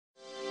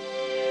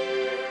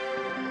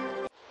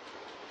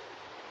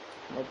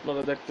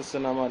আপনারা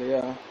দেখতেছেন আমার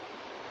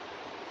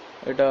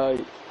এটা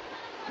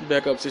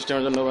ব্যাকআপ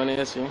সিস্টেমের জন্য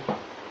বানিয়েছি।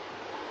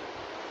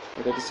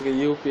 এটা হচ্ছে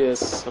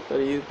ইউপিএস। আপনার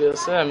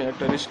ইউপিএস এ আমি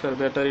একটা রিস্কার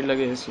ব্যাটারি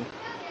লাগিয়েছি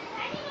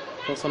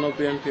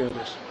 95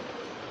 এমপিয়ারের।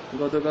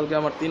 গতকালকে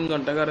আমার 3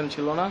 ঘন্টা কারেন্ট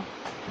ছিল না,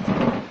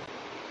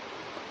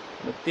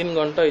 3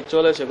 ঘন্টাই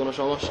চলেছে, কোনো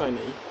সমস্যাই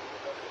নেই।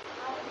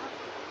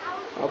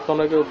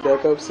 আপনারা কেউ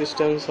ব্যাকআপ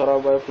সিস্টেম ছাড়া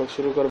বায়োফ্লক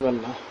শুরু করবেন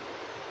না।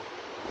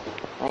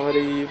 আমার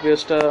এই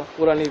ইউপিএসটা,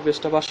 পুরান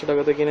ইউপিএসটা 500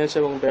 টাকাতে কিনেছে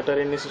এবং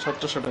ব্যাটারি নিয়েছে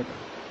 1700 টাকা,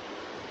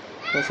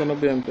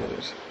 95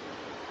 এমপিয়ারের।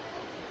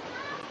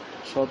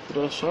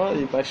 1700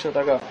 এই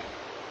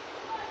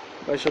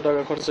 2200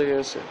 টাকা খরচে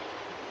গিয়েছে।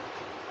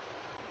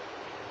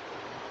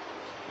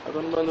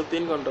 এখন পর্যন্ত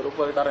 3 ঘন্টার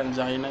উপরে কারেন্ট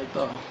যায় নাই,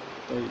 তো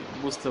তাই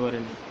বুঝতে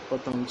পারিনি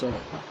প্রথম চলে।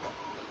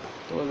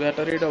 তবে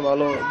ব্যাটারিটা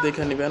ভালো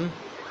দেখে নেবেন।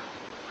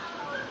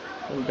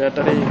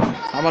 ব্যাটারি,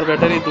 আমার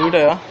ব্যাটারি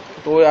দুইটা,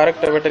 তো ওই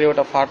আরেকটা ব্যাটারি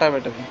ওটা ফাটা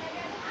ব্যাটারি,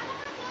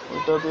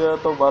 ওটা দিয়ে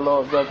তো ভালো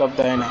ব্যাকআপ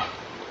দেয় না।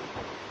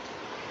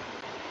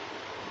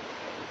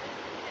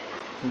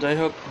 যাই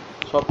হোক,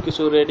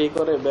 সবকিছু রেডি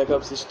করে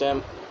ব্যাকআপ সিস্টেম,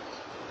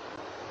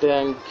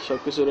 ট্যাঙ্ক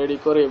সবকিছু রেডি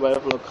করে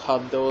বায়োফ্লক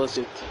হাত দেওয়া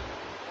উচিত।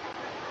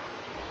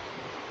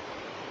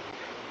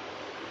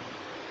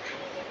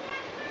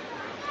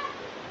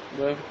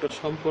 বায়োফ্লকটা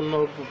সম্পূর্ণ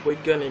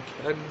বৈজ্ঞানিক,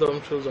 একদম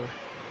সোজা,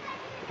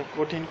 এটা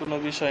কঠিন কোনো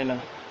বিষয় না,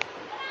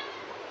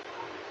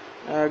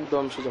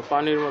 একদম সোজা,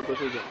 পানির মতো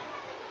সোজা।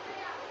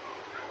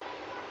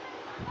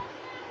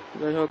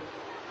 যাই হোক,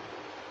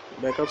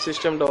 ব্যাকআপ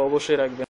সিস্টেমটা অবশ্যই রাখবেন।